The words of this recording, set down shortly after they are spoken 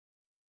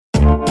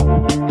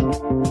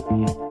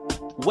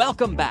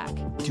Welcome back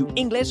to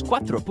Inglés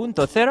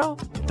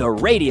 4.0, the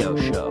radio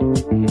show.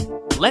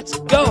 Let's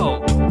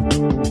go!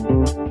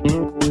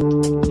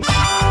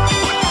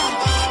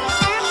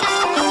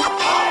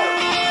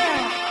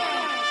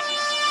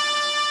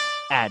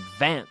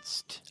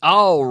 Advanced.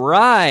 All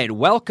right,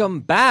 welcome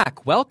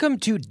back. Welcome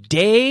to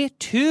day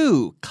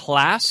 2,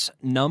 class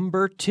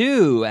number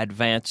 2,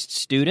 advanced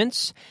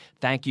students.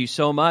 Thank you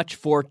so much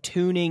for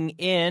tuning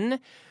in.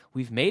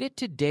 We've made it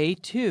to day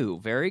 2.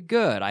 Very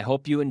good. I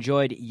hope you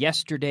enjoyed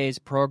yesterday's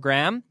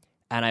program,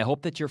 and I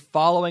hope that you're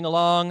following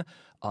along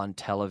on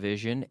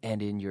television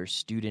and in your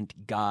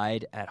student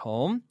guide at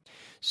home.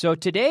 So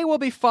today we'll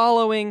be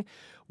following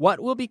what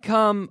will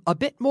become a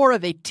bit more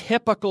of a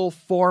typical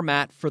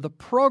format for the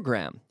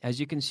program. As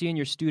you can see in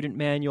your student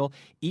manual,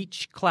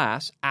 each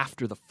class,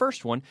 after the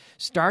first one,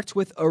 starts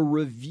with a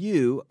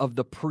review of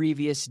the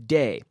previous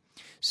day.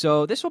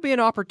 So this will be an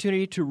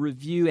opportunity to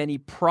review any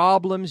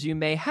problems you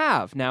may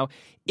have. Now,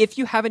 if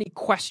you have any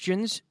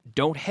questions,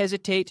 don't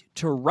hesitate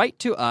to write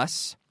to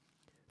us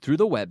through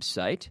the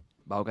website,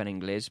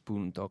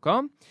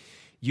 vaughaningles.com,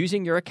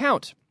 using your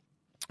account.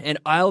 And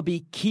I'll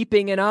be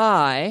keeping an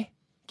eye.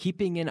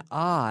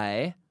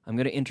 I'm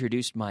going to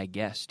introduce my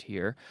guest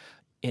here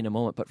in a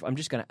moment, but I'm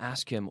just going to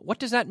ask him, what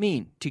does that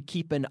mean, to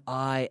keep an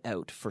eye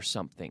out for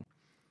something?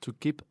 To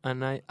keep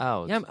an eye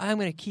out. Yeah, I'm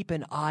going to keep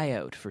an eye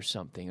out for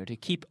something, or to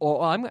keep,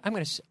 or I'm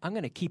going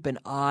to keep an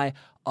eye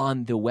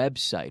on the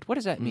website. What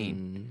does that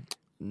mean?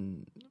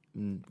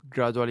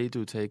 Gradually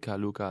to take a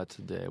look at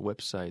the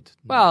website.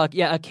 Well,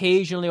 yeah,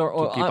 occasionally,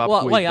 or I'm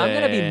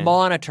going to be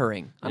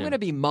monitoring. I'm going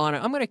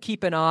to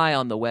keep an eye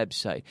on the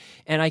website,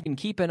 and I can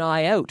keep an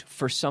eye out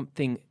for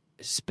something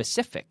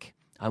specific.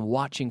 I'm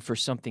watching for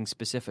something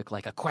specific,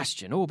 like a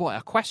question. Oh boy,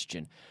 a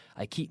question.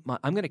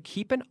 I'm going to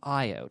keep an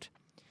eye out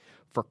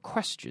for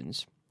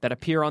questions that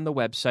appear on the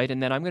website,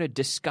 and then I'm going to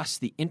discuss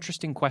the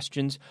interesting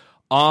questions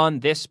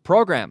on this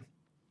program.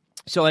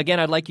 So again,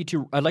 I'd like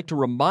to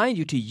remind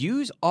you to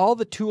use all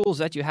the tools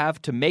that you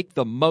have to make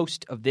the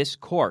most of this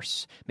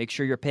course. Make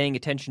sure you're paying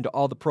attention to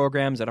all the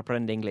programs at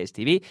Aprende Inglés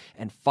TV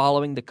and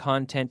following the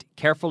content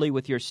carefully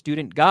with your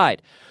student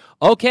guide.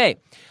 Okay,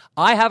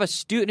 I have a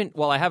student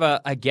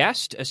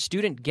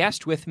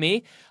guest with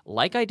me.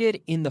 Like I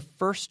did in the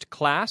first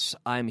class,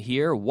 I'm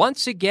here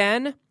once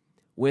again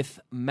with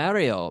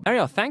Mario.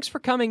 Mario, thanks for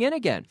coming in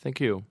again. Thank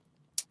you.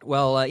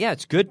 Well,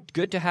 it's good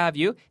to have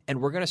you. And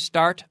we're going to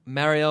start,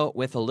 Mario,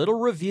 with a little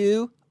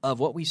review of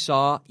what we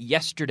saw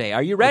yesterday.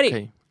 Are you ready?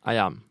 Okay, I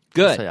am.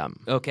 Good. Yes, I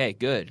am. Okay,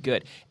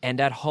 good. And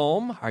at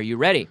home, are you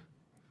ready?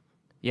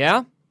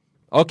 Yeah?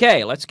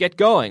 Okay, let's get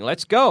going.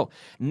 Let's go.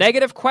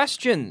 Negative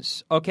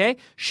questions. Okay,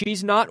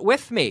 she's not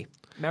with me.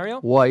 Mario?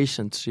 Why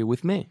isn't she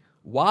with me?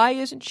 Why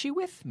isn't she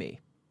with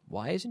me?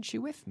 Why isn't she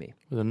with me?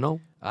 I don't know.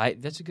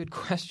 That's a good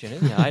question,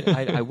 isn't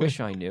it? I wish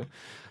I knew.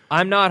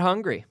 I'm not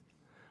hungry.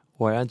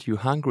 Why aren't you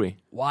hungry?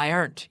 Why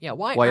aren't you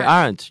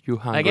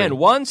hungry? Again,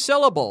 one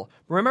syllable.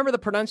 Remember the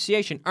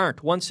pronunciation,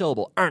 aren't. One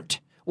syllable, aren't.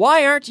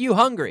 Why aren't you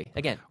hungry?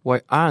 Again.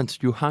 Why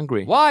aren't you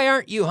hungry? Why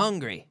aren't you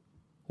hungry?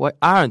 Why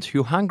aren't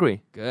you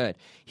hungry? Good.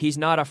 He's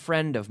not a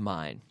friend of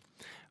mine.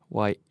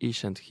 Why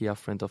isn't he a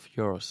friend of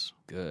yours?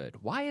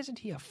 Good. Why isn't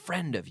he a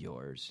friend of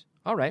yours?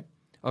 All right.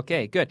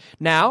 Okay, good.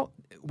 Now,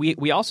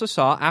 we also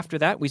saw, after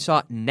that, we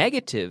saw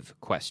negative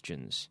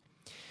questions.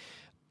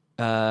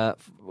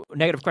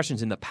 Negative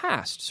questions in the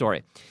past,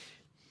 sorry.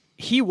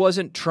 He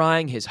wasn't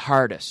trying his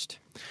hardest.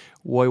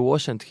 Why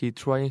wasn't he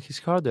trying his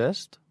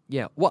hardest?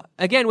 Yeah,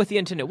 again with the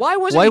internet. Why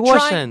wasn't he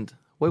trying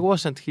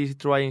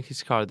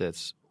his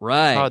hardest?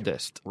 Right.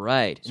 Hardest.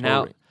 Right. Sorry.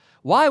 Now,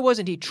 why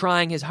wasn't he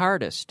trying his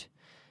hardest?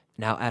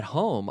 Now, at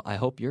home, I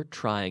hope you're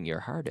trying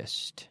your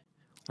hardest.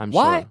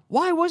 Sure.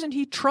 Why wasn't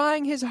he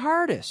trying his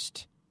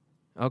hardest?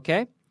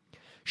 Okay.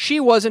 She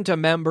wasn't a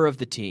member of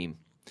the team.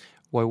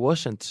 Why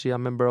wasn't she a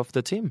member of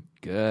the team?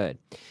 Good.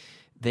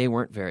 They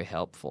weren't very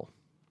helpful.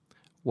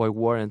 Why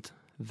weren't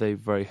they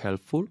very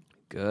helpful?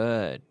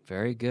 Good.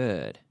 Very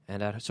good.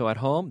 And so at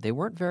home, they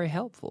weren't very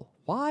helpful.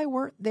 Why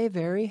weren't they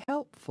very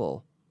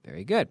helpful?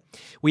 Very good.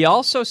 We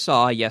also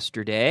saw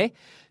yesterday,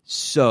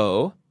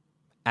 so,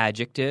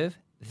 adjective,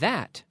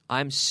 that.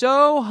 I'm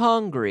so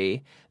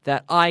hungry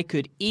that I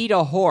could eat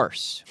a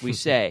horse, we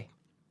say.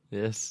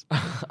 Yes.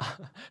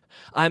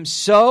 I'm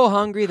so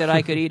hungry that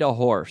I could eat a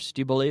horse.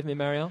 Do you believe me,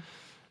 Mario?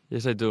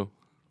 Yes, I do.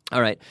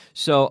 All right.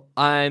 So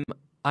I'm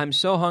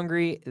so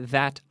hungry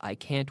that I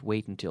can't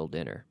wait until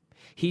dinner.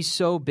 He's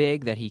so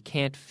big that he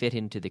can't fit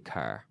into the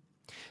car.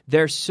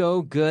 They're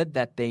so good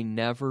that they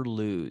never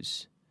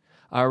lose.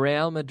 Are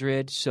Real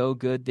Madrid so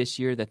good this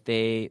year that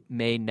they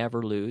may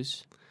never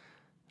lose?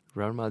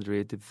 Real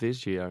Madrid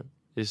this year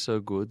is so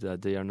good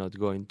that they are not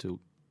going to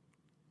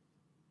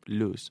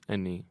lose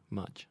any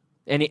match.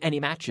 Any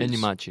matches? Any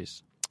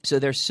matches. So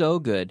they're so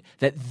good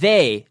that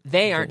they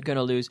aren't going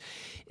to lose.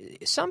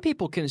 Some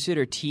people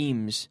consider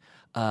teams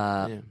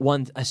a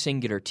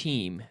singular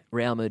team,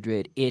 Real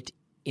Madrid. It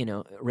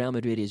Real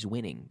Madrid is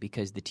winning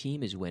because the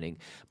team is winning.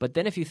 But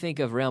then if you think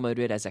of Real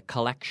Madrid as a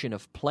collection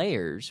of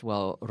players,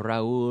 well,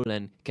 Raúl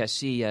and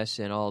Casillas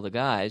and all the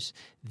guys,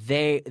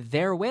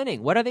 they're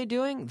winning. What are they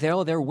doing?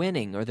 They're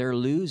winning or they're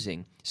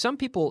losing. Some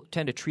people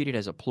tend to treat it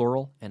as a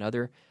plural and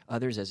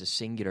others as a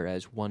singular,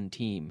 as one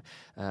team.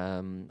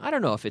 I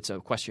don't know if it's a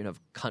question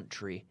of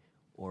country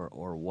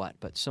or what,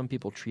 but some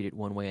people treat it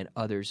one way and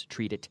others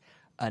treat it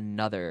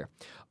another.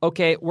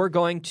 Okay, we're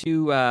going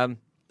to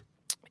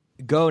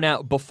go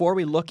now. Before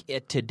we look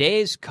at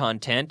today's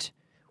content,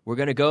 we're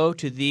going to go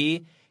to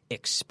the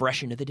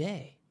expression of the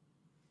day.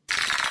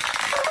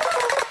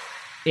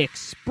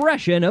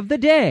 Expression of the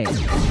day.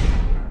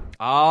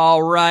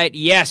 All right,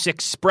 yes,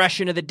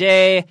 expression of the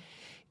day.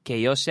 Que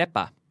yo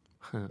sepa.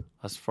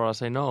 As far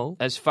as I know.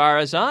 As far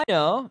as I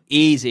know.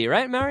 Easy,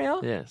 right,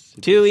 Mario? Yes.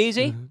 Too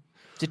easy?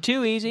 Is it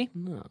too easy?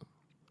 No.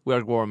 We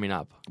are warming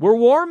up. We're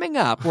warming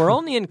up. We're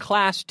only in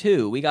class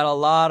 2. We got a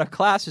lot of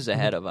classes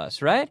ahead of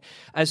us, right?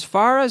 As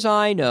far as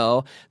I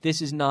know,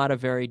 this is not a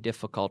very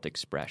difficult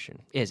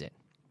expression, is it?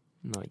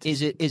 No,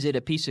 Is it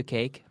a piece of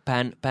cake?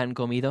 Pan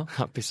comido?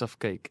 A piece of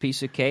cake.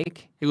 Piece of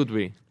cake? It would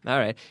be. All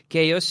right.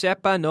 Que yo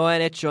sepa, no han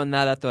hecho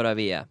nada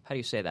todavía. How do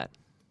you say that?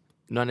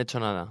 No han hecho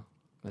nada.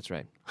 That's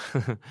right.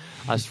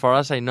 As far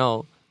as I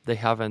know, they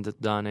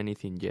haven't done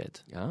anything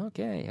yet.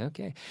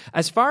 Okay.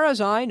 As far as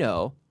I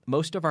know,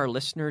 most of our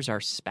listeners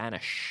are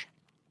Spanish.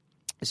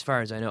 As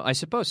far as I know. I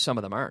suppose some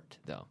of them aren't,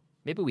 though.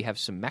 Maybe we have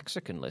some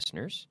Mexican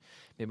listeners.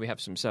 Maybe we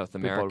have some South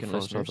American People from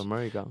listeners. South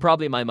America.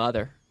 Probably my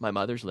mother. My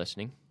mother's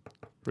listening.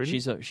 Really?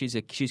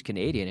 She's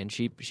Canadian, and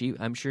she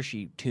I'm sure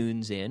she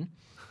tunes in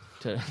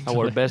to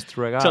Our best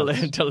regards to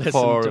listen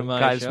for to my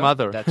Kyle's show.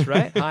 mother. That's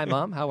right. Hi,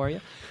 Mom. How are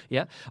you?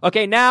 Yeah.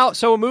 Okay. Now,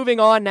 so we're moving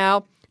on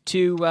now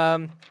to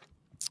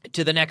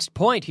the next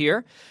point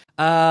here.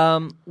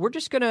 We're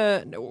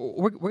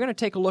gonna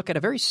take a look at a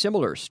very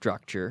similar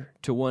structure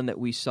to one that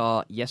we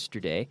saw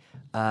yesterday,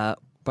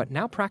 but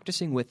now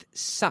practicing with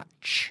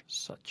such.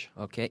 Such.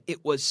 Okay.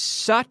 It was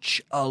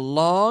such a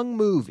long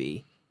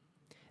movie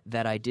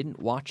that I didn't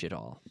watch it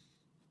all.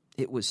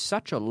 It was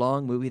such a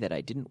long movie that I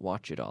didn't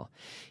watch it all.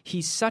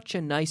 He's such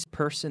a nice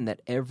person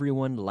that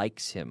everyone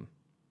likes him.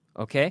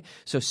 Okay?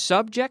 So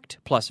subject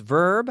plus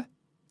verb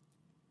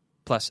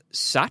plus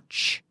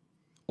such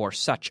or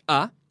such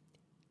a,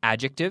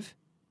 adjective,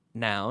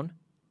 noun,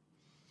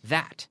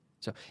 that.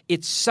 So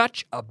it's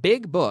such a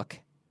big book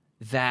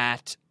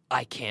that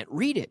I can't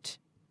read it.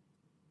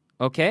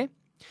 Okay?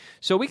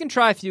 So we can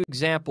try a few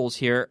examples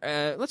here.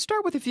 Let's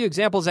start with a few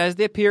examples as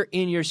they appear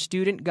in your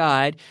student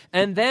guide,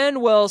 and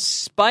then we'll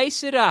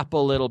spice it up a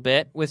little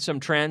bit with some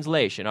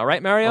translation. All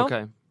right, Mario?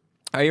 Okay.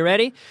 Are you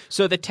ready?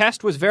 So the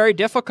test was very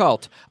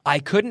difficult. I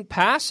couldn't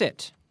pass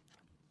it.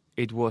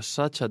 It was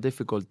such a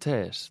difficult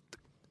test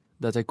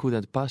that I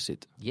couldn't pass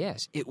it.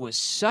 Yes, it was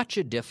such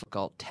a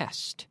difficult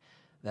test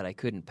that I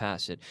couldn't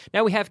pass it.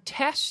 Now we have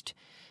test,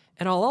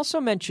 and I'll also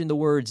mention the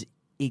words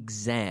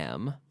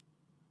exam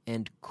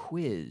and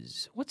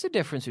quiz. What's the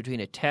difference between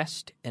a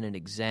test and an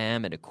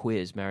exam and a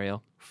quiz,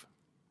 Mario?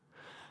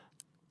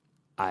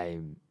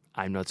 I'm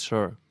not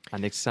sure.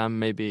 An exam,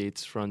 maybe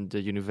it's from the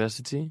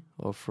university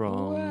or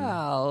from...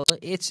 Well,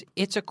 it's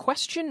a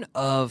question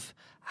of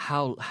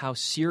how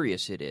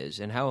serious it is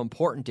and how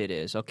important it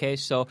is, okay?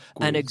 So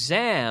Quiz. An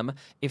exam,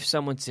 if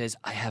someone says,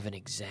 I have an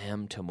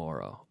exam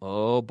tomorrow,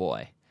 oh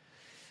boy.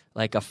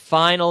 Like a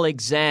final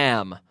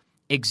exam.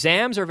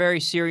 Exams are very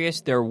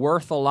serious. They're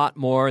worth a lot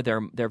more.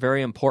 They're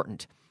very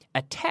important.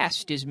 A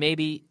test is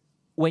maybe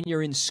when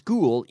you're in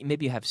school,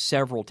 maybe you have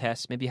several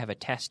tests. Maybe you have a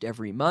test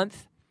every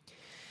month.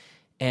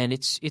 And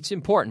it's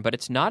important, but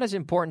it's not as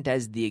important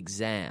as the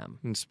exam.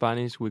 In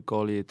Spanish, we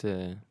call it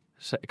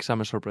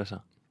examen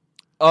sorpresa.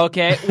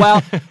 Okay,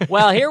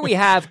 well, here we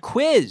have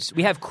quiz.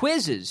 We have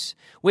quizzes,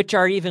 which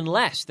are even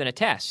less than a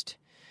test.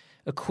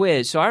 A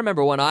quiz. So I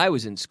remember when I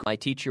was in school, my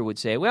teacher would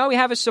say, well, we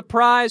have a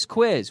surprise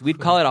quiz. We'd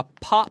call it a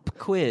pop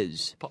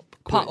quiz.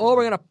 We're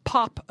going to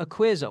pop a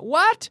quiz.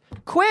 What?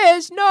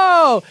 Quiz?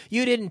 No,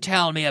 you didn't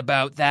tell me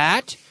about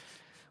that.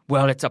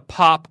 Well, it's a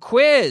pop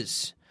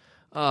quiz.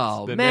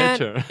 Oh, man.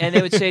 Nature. And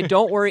they would say,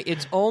 don't worry,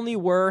 it's only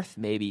worth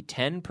maybe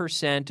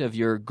 10% of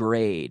your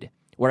grade,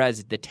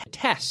 whereas the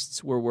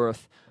tests were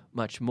worth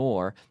much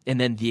more, and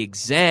then the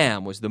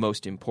exam was the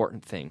most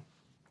important thing.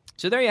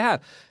 So there you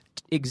have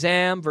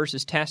exam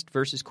versus test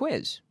versus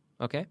quiz.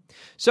 Okay?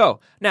 So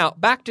now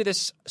back to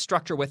this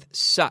structure with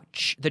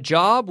such. The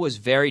job was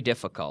very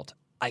difficult.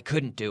 I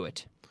couldn't do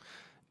it.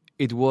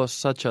 It was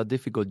such a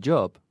difficult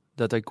job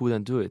that I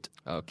couldn't do it.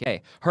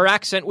 Okay. Her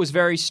accent was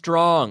very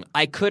strong.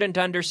 I couldn't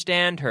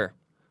understand her.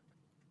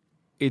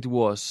 It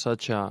was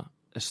such a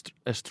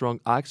strong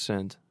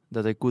accent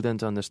that I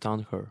couldn't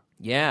understand her.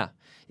 Yeah.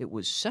 It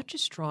was such a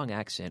strong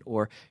accent,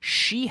 or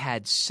she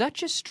had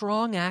such a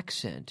strong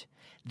accent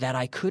that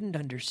I couldn't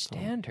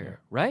understand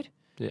her, right?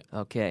 Yeah.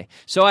 Okay.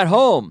 So at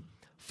home,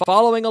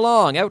 following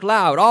along out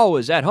loud,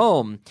 always at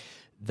home,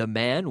 the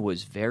man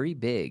was very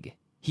big.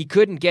 He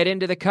couldn't get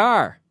into the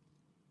car.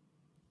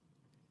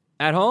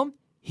 At home,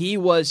 he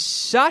was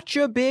such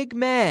a big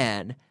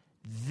man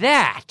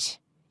that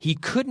He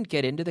couldn't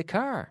get into the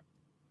car.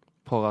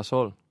 Pau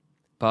Gasol.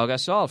 Pau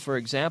Gasol, for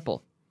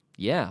example.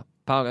 Yeah,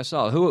 Pau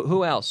Gasol.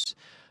 Who else?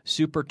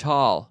 Super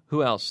tall.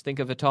 Who else? Think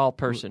of a tall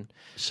person.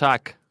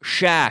 Shaq.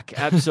 Shaq,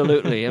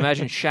 absolutely.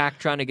 Imagine Shaq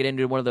trying to get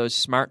into one of those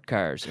smart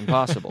cars.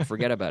 Impossible.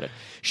 Forget about it.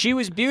 She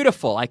was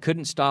beautiful. I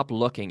couldn't stop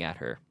looking at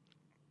her.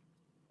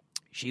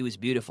 She was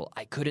beautiful.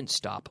 I couldn't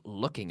stop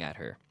looking at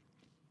her.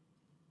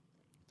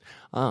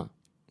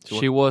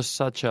 She was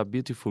such a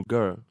beautiful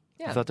girl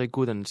Yeah. that I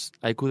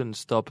couldn't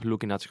stop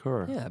looking at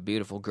her. Yeah, a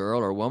beautiful girl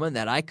or woman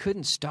that I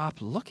couldn't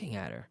stop looking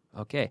at her.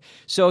 Okay.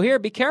 So here,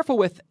 be careful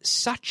with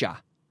sucha.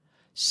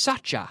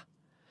 Sucha.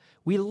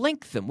 We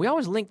link them. We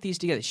always link these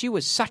together. She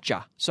was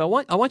sucha. So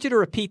I want you to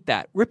repeat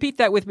that. Repeat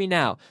that with me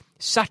now.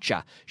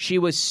 Sucha. She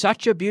was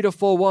such a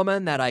beautiful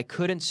woman that I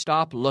couldn't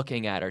stop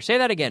looking at her. Say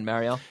that again,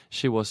 Mario.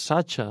 She was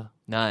such a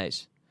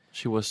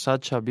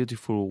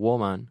beautiful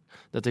woman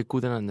that I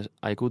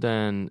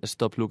couldn't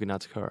stop looking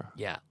at her.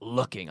 Yeah,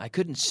 looking. I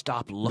couldn't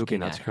stop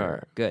looking at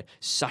her. Good.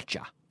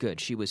 Sucha. Good.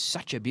 She was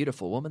such a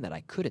beautiful woman that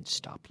I couldn't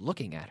stop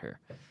looking at her.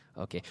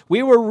 Okay.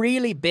 We were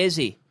really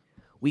busy.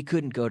 We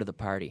couldn't go to the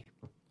party.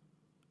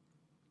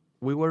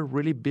 We were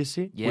really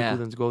busy. Yeah. We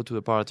couldn't go to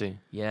the party.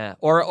 Yeah.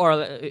 Or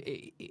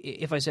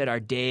if I said our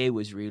day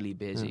was really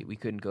busy, we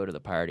couldn't go to the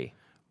party.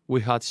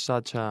 We had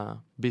such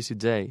a busy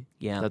day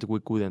Yeah. that we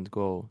couldn't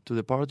go to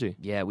the party.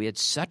 Yeah, we had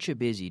such a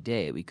busy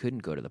day, we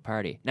couldn't go to the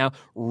party. Now,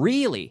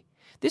 really,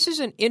 this is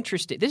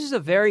a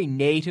very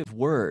native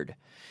word.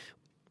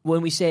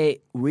 When we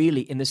say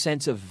really in the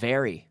sense of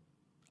very,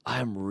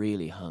 I'm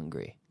really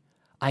hungry.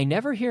 I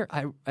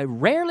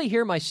rarely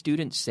hear my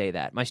students say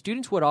that. My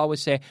students would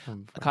always say,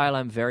 Kyle,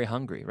 I'm very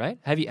hungry, right?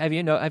 Have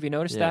you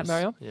noticed that,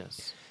 Mario?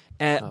 Yes.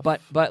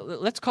 But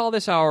let's call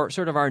this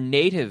our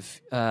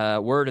native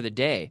word of the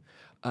day.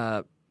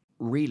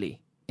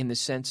 Really, in the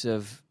sense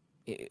of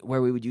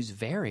where we would use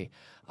very.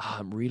 Oh,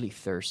 I'm really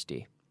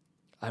thirsty.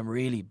 I'm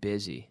really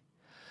busy.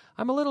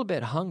 I'm a little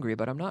bit hungry,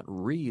 but I'm not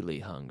really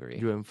hungry.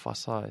 You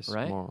emphasize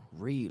right? more.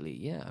 Really,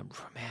 yeah.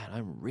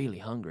 I'm really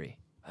hungry.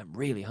 I'm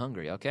really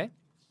hungry, okay?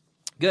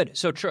 Good.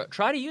 So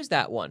try to use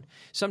that one.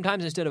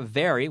 Sometimes instead of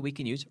very, we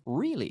can use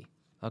really,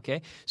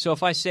 okay? So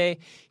if I say,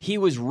 he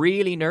was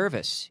really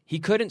nervous. He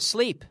couldn't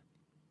sleep.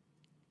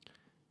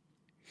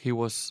 He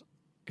was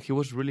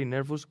really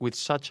nervous with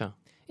Sacha.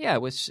 Yeah,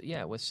 with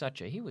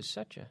Sacha. He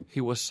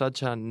was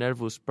such a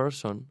nervous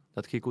person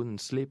that he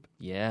couldn't sleep.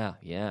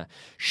 Yeah.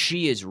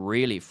 She is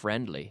really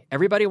friendly.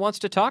 Everybody wants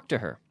to talk to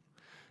her.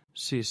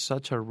 She's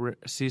such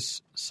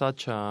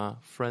a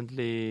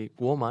friendly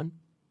woman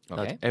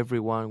that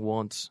everyone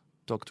wants to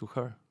talk to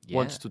her. Yeah.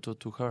 Wants to talk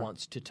to her.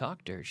 Wants to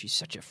talk to her. She's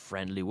such a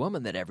friendly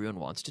woman that everyone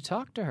wants to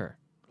talk to her.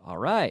 All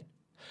right.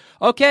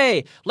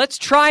 Okay, let's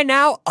try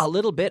now a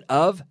little bit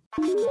of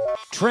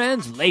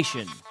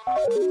translation.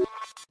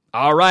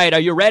 All right, are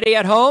you ready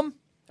at home?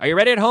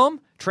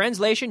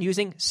 Translation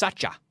using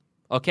Sacha.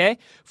 Okay?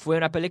 Fue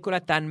una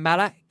película tan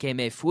mala que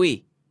me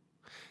fui.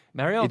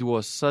 Mario? It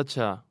was such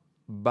a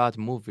bad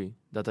movie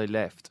that I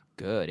left.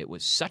 Good. It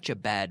was such a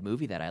bad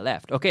movie that I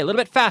left. Okay, a little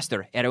bit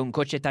faster. Era un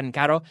coche tan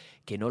caro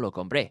que no lo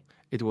compré.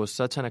 It was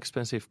such an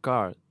expensive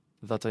car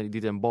that I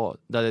didn't buy.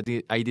 I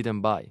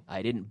didn't buy.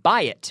 I didn't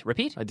buy it.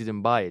 Repeat. I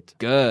didn't buy it.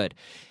 Good.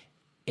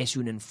 Es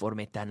un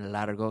informe tan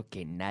largo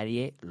que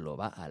nadie lo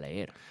va a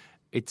leer.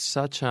 It's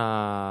such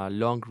a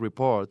long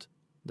report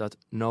that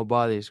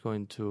nobody is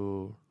going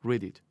to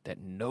read it.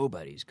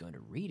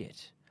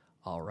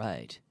 All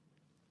right.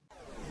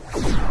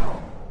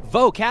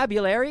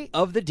 Vocabulary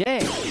of the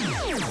day.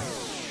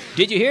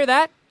 Did you hear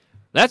that?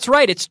 That's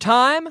right. It's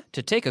time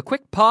to take a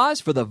quick pause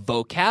for the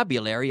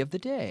vocabulary of the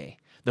day.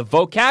 The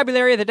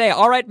vocabulary of the day.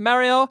 All right,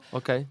 Mario.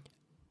 Okay.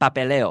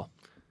 Papeleo.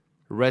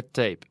 Red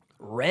tape.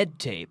 Red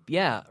tape.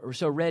 Yeah.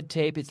 So red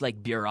tape, it's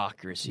like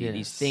bureaucracy. Yes.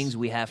 These things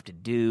we have to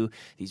do,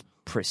 these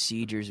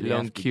procedures we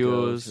Long have to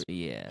queues. go through.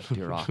 Yeah,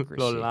 bureaucracy.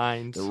 Long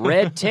lines. The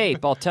red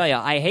tape, I'll tell you,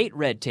 I hate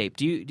red tape.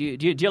 Do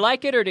you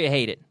like it or do you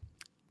hate it?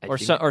 Or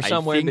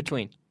somewhere in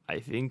between? I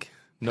think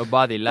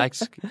nobody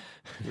likes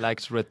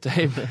red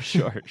tape.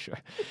 Sure.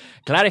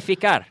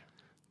 Clarificar.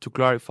 To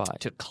clarify.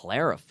 To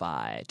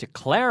clarify.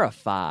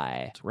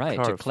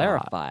 Right, to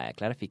clarify.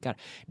 Clarificar.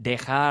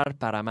 Dejar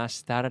para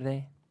más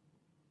tarde.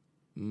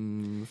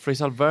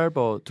 Phrasal verb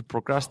or to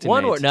procrastinate.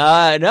 One word.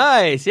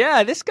 Nice.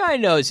 Yeah, this guy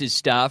knows his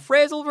stuff.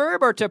 Phrasal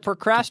verb or to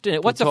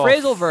procrastinate. What's a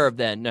phrasal verb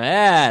then?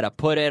 To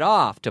put it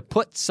off. To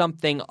put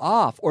something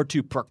off or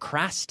to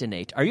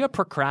procrastinate. Are you a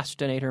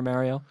procrastinator,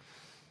 Mario?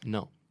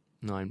 No,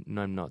 I'm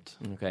not.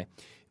 Okay.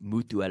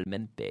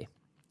 Mutualmente.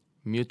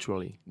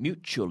 Mutually.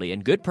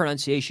 And good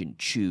pronunciation.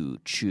 Chew.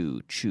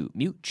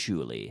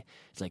 Mutually.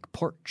 It's like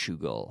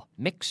Portugal.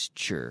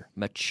 Mixture.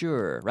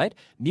 Mature. Right?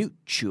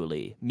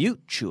 Mutually.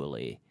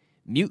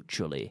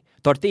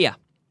 Tortilla.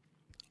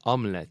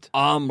 Omelette.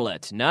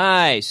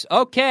 Nice.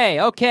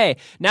 Okay.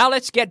 Now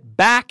let's get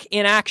back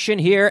in action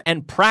here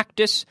and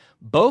practice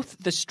both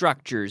the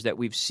structures that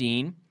we've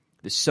seen,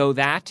 the so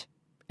that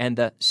and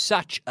the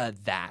such a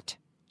that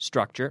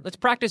structure. Let's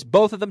practice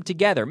both of them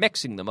together,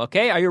 mixing them,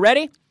 okay? Are you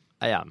ready?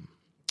 I am.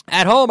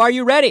 At home, are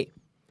you ready?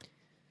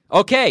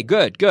 Okay,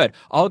 good, good.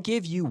 I'll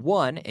give you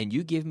one, and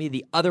you give me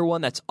the other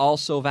one that's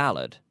also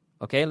valid.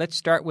 Okay, let's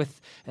start with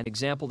an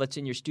example that's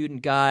in your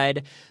student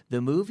guide.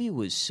 The movie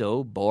was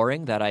so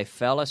boring that I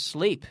fell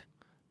asleep.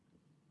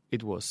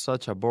 It was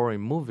such a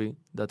boring movie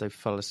that I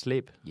fell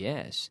asleep.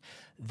 Yes.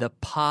 The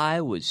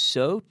pie was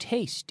so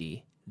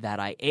tasty that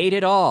I ate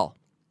it all.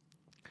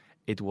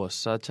 It was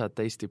such a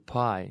tasty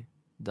pie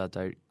that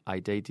I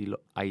ate it all.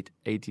 I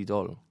ate it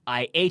all.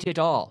 I ate it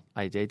all.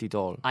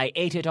 I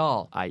ate it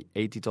all. I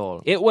ate it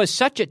all. It was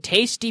such a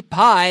tasty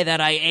pie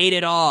that I ate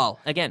it all.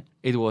 Again.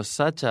 It was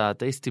such a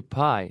tasty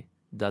pie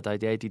that I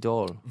ate it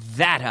all.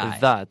 That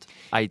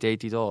I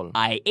ate it all.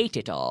 I ate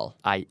it all.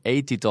 I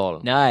ate it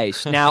all.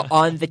 Nice. Now,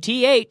 on the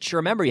TH,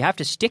 remember, you have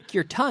to stick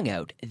your tongue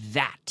out.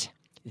 That.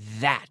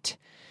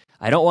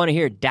 I don't want to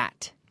hear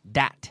dat.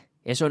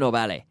 Eso no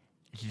vale.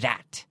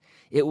 That.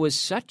 It was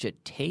such a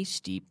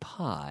tasty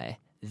pie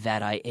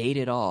that I ate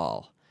it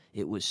all.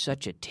 It was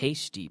such a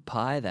tasty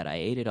pie that I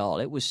ate it all.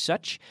 It was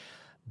such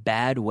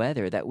bad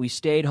weather that we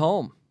stayed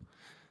home.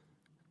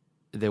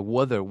 The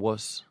weather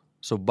was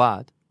so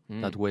bad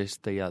that we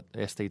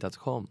stayed at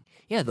home.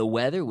 Yeah, the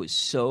weather was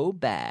so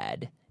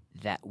bad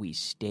that we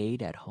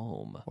stayed at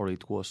home. Or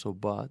it was so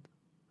bad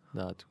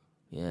that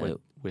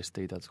we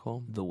stayed at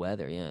home. The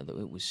weather,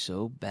 it was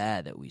so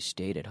bad that we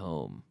stayed at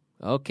home.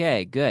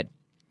 Okay, good.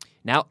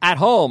 Now, at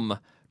home,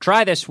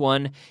 try this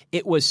one.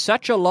 It was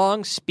such a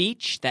long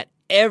speech that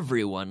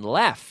everyone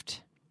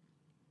left.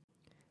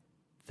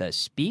 The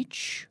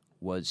speech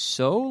was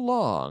so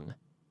long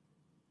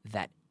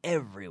that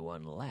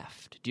everyone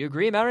left. Do you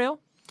agree, Mario?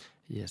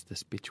 Yes, the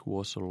speech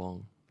was so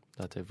long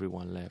that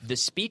everyone left. The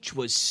speech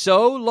was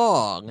so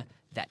long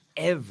that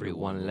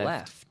everyone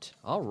left.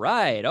 All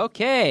right,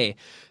 okay.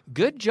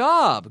 Good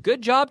job.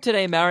 Good job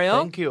today, Mario.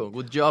 Thank you.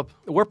 Good job.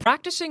 We're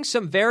practicing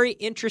some very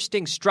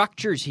interesting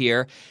structures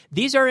here.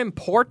 These are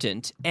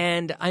important,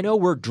 and I know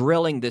we're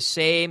drilling the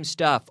same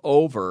stuff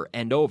over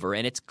and over,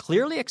 and it's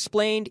clearly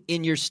explained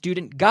in your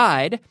student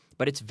guide,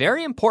 but it's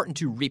very important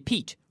to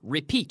repeat,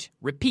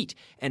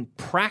 and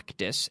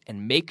practice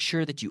and make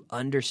sure that you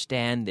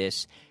understand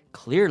this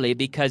clearly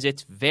because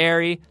it's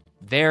very,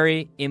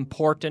 very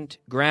important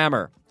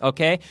grammar.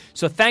 Okay?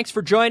 So thanks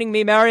for joining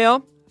me,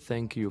 Mario.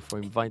 Thank you for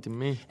inviting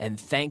me. And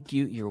thank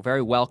you. You're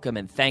very welcome.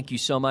 And thank you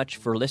so much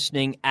for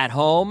listening at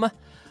home.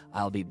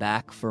 I'll be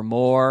back for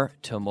more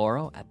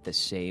tomorrow at the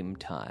same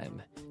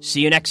time.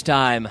 See you next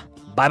time.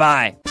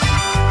 Bye-bye.